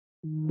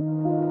Hello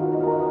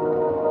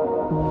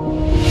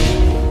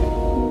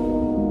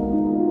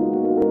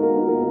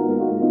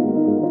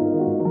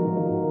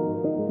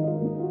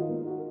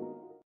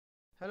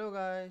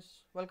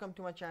guys, welcome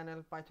to my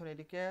channel Python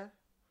Educare.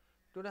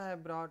 Today I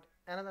have brought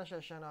another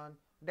session on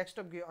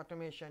desktop GUI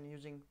automation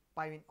using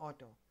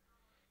Pywinauto.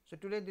 So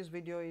today this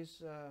video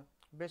is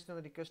based on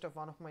the request of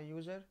one of my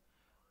user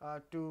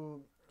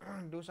to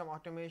do some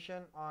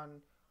automation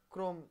on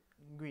Chrome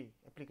GUI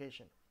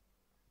application.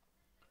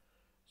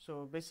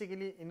 So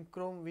basically in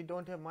Chrome we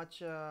don't have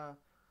much uh,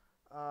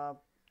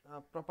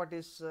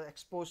 properties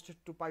exposed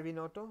to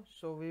Pywinauto,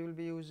 so we will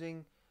be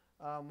using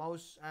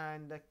mouse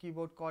and the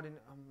keyboard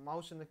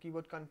mouse and the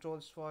keyboard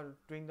controls for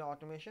doing the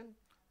automation.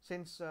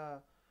 Since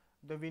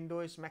the window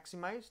is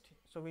maximized,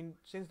 so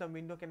since the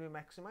window can be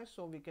maximized,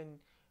 so we can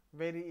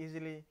very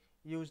easily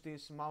use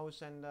this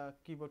mouse and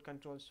keyboard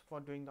controls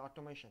for doing the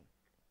automation.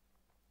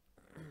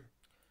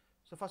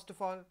 So first of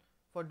all,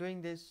 for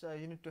doing this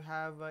you need to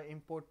have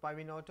import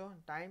Pywinauto.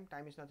 Time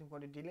is nothing for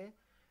the delay.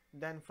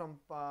 Then from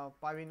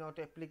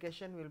Pywinauto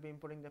application we'll be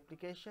importing the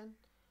application.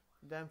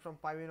 Then from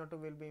Pywinauto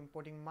we'll be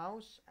importing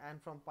mouse, and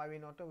from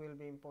Pywinauto we'll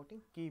be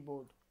importing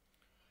keyboard.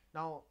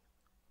 Now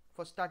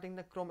for starting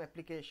the Chrome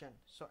application,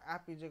 so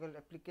app is equal to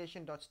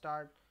application dot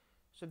start.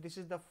 So this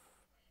is the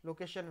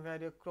location where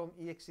your Chrome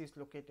exe is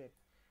located.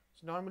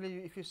 So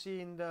normally if you see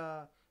in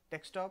the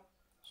desktop,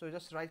 so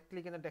just right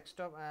click in the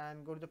desktop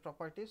and go to the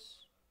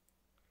properties.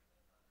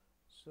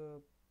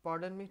 So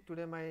pardon me,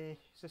 today my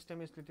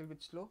system is little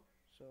bit slow.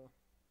 So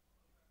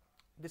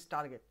this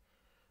target,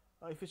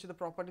 if you see the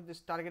property, this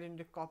target you need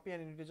to copy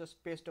and you need to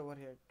just paste over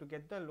here to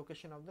get the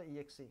location of the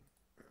exe.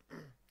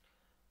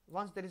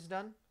 Once that is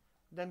done,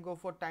 then go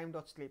for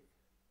time.sleep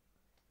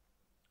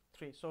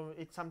 3. So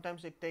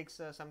sometimes it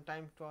takes some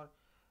time for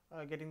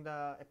getting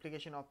the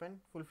application open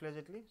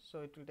full-fledgedly,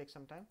 so it will take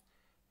some time.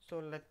 So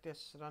let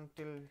us run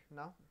till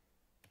now.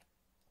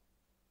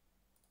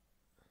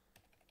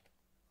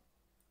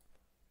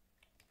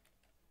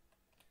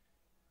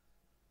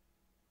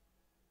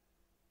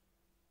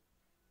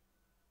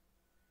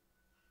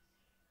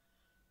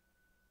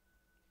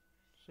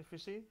 So if you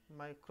see,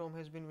 my Chrome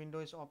has been window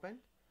is open.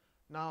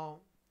 Now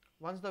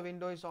once the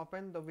window is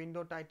open, the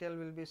window title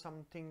will be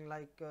something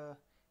like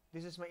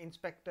this is my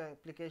inspect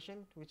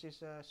application, which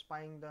is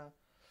spying the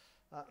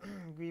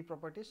GUI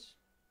properties.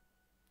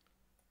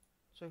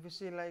 So if you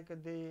see, like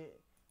the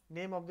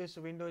name of this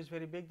window is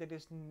very big, that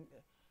is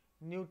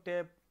new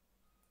tab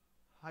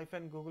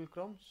hyphen Google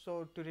Chrome.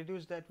 So to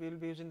reduce that, we will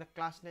be using the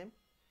class name.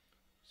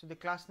 So the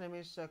class name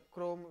is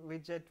Chrome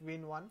widget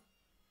win1.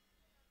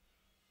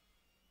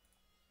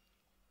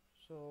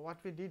 So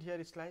what we did here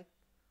is like,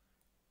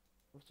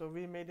 so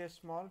we made a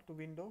small to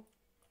window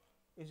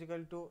is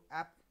equal to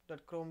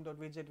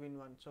app.chrome.widget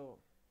win1. So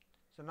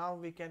now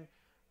we can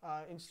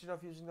instead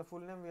of using the full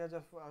name, we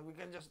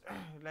can just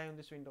rely on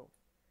this window.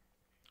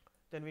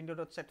 Then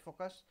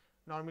window.setFocus.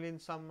 Normally in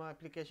some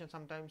application,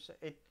 sometimes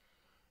it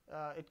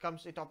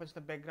opens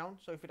the background.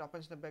 So if it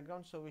opens the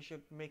background, so we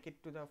should make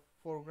it to the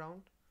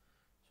foreground.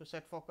 So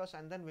set focus,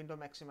 and then window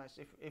maximize.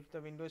 If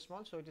the window is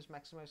small, so it is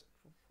maximized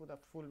for the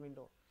full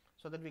window,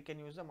 so that we can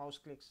use the mouse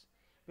clicks.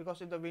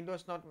 Because if the window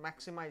is not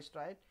maximized,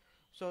 right,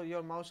 so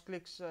your mouse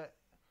clicks, so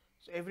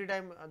every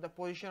time the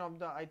position of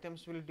the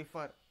items will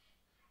differ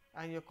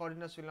and your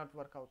coordinates will not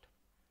work out.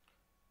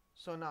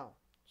 So now,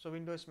 so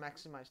window is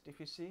maximized. If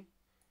you see,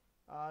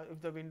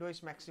 if the window is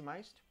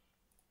maximized,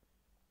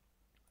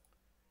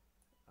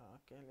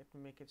 okay, let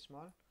me make it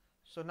small.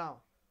 So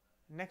now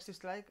next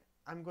is like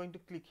I'm going to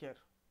click here.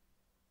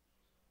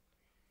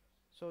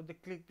 So the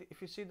click,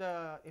 if you see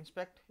the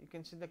inspect, you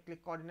can see the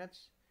click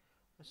coordinates.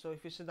 So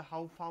if you see the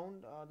how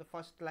found, the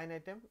first line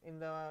item in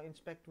the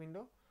inspect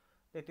window,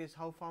 that is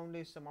how found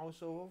is the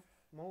mouse over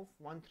move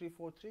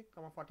 1343,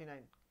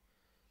 49.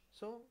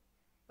 So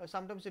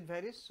sometimes it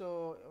varies.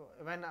 So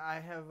when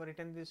I have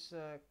written this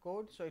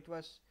code, so it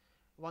was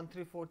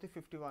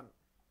 134351.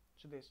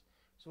 So this,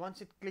 so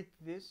once it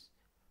clicked this,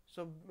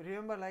 so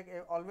remember, like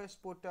I always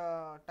put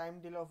time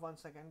delay of 1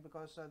 second,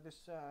 because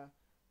this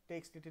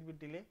takes little bit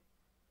delay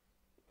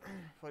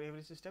for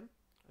every system.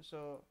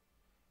 So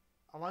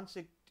once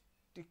it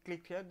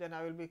clicked here, then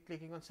I will be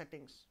clicking on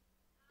settings.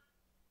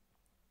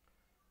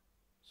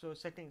 So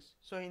settings,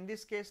 so in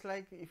this case,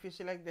 like if you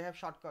see, like they have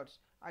shortcuts,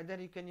 either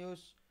you can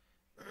use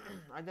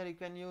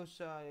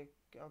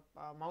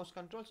mouse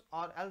controls,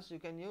 or else you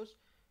can use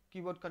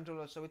keyboard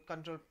controllers. So with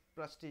Control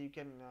plus T you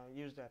can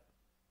use that.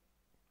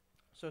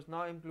 So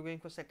now I'm going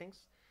for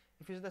settings.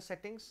 If you see the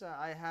settings,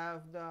 I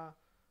have the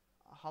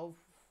how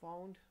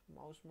found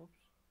mouse moves.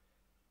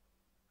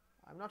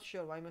 I'm not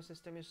sure why my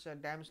system is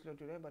damn slow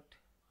today, but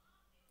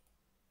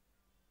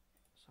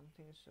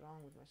something is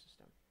wrong with my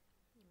system.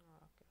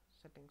 Okay,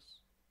 settings.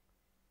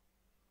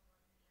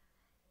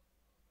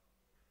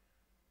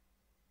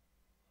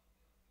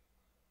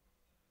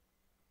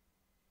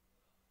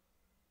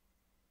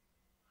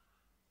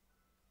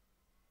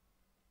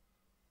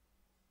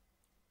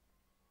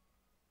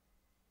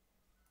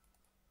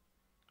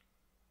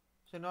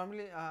 So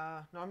normally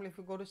if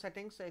you go to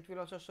settings, it will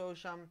also show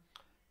some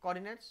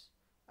coordinates,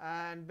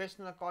 and based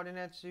on the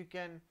coordinates you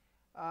can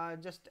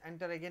just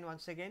enter again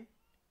once again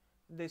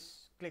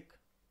this click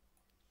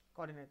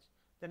coordinates.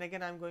 Then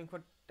again I am going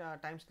for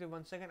time skip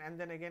once again, and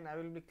then again I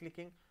will be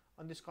clicking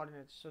on this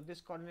coordinates. So this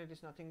coordinate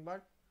is nothing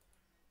but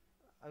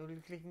I will be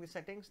clicking the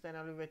settings, then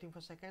I will be waiting for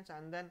seconds,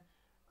 and then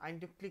I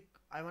need to click.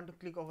 I want to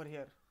click over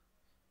here.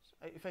 So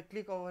if I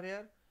click over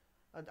here,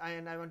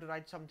 and I want to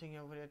write something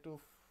over here to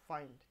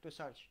find, to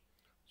search.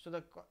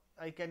 So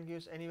I can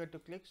use anywhere to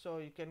click. So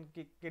you can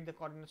get the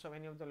coordinates of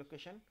any of the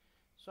location.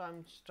 So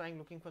I'm trying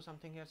looking for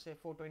something here, say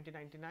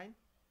 420.99.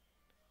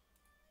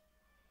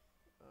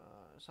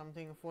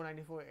 Something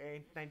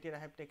 494.890 I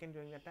have taken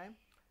during that time.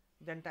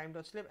 Then time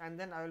dot slip, and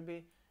then I will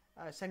be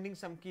sending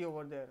some key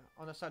over there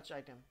on a search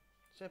item,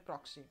 say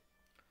proxy.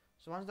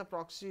 So once the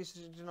proxy is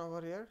written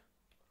over here,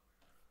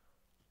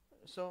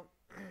 so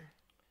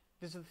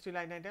this is the 3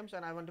 line items,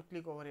 and I want to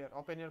click over here,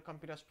 open your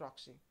computer's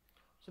proxy.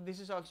 So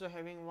this is also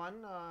having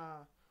one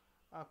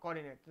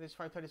coordinate, this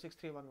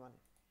 536.311.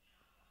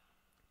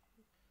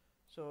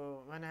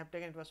 So when I have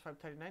taken, it was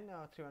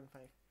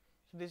 539.315.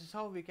 So this is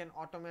how we can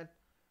automate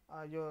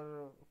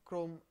your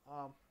Chrome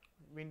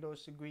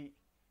Windows GUI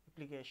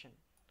application.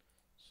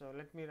 So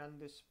let me run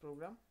this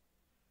program.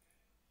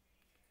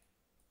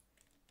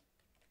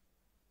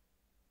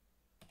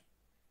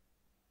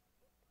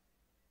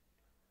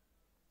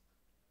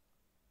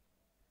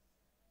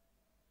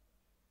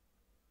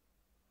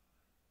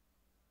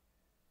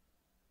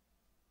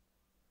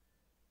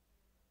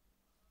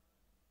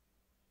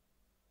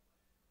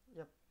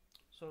 Yep.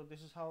 So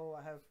this is how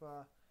I have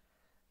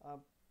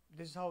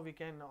this is how we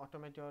can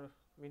automate your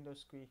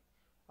Windows GUI.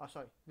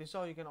 Sorry, this is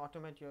how you can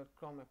automate your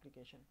Chrome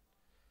application.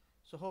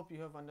 So hope you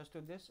have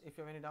understood this. If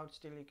you have any doubts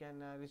still, you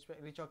can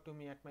reach out to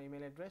me at my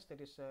email address, that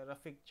is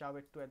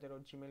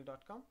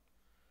rafiqjawed2@gmail.com.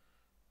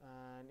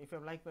 And if you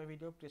have liked my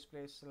video, please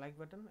press like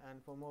button,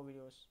 and for more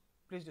videos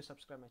please do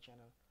subscribe my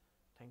channel.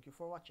 Thank you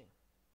for watching.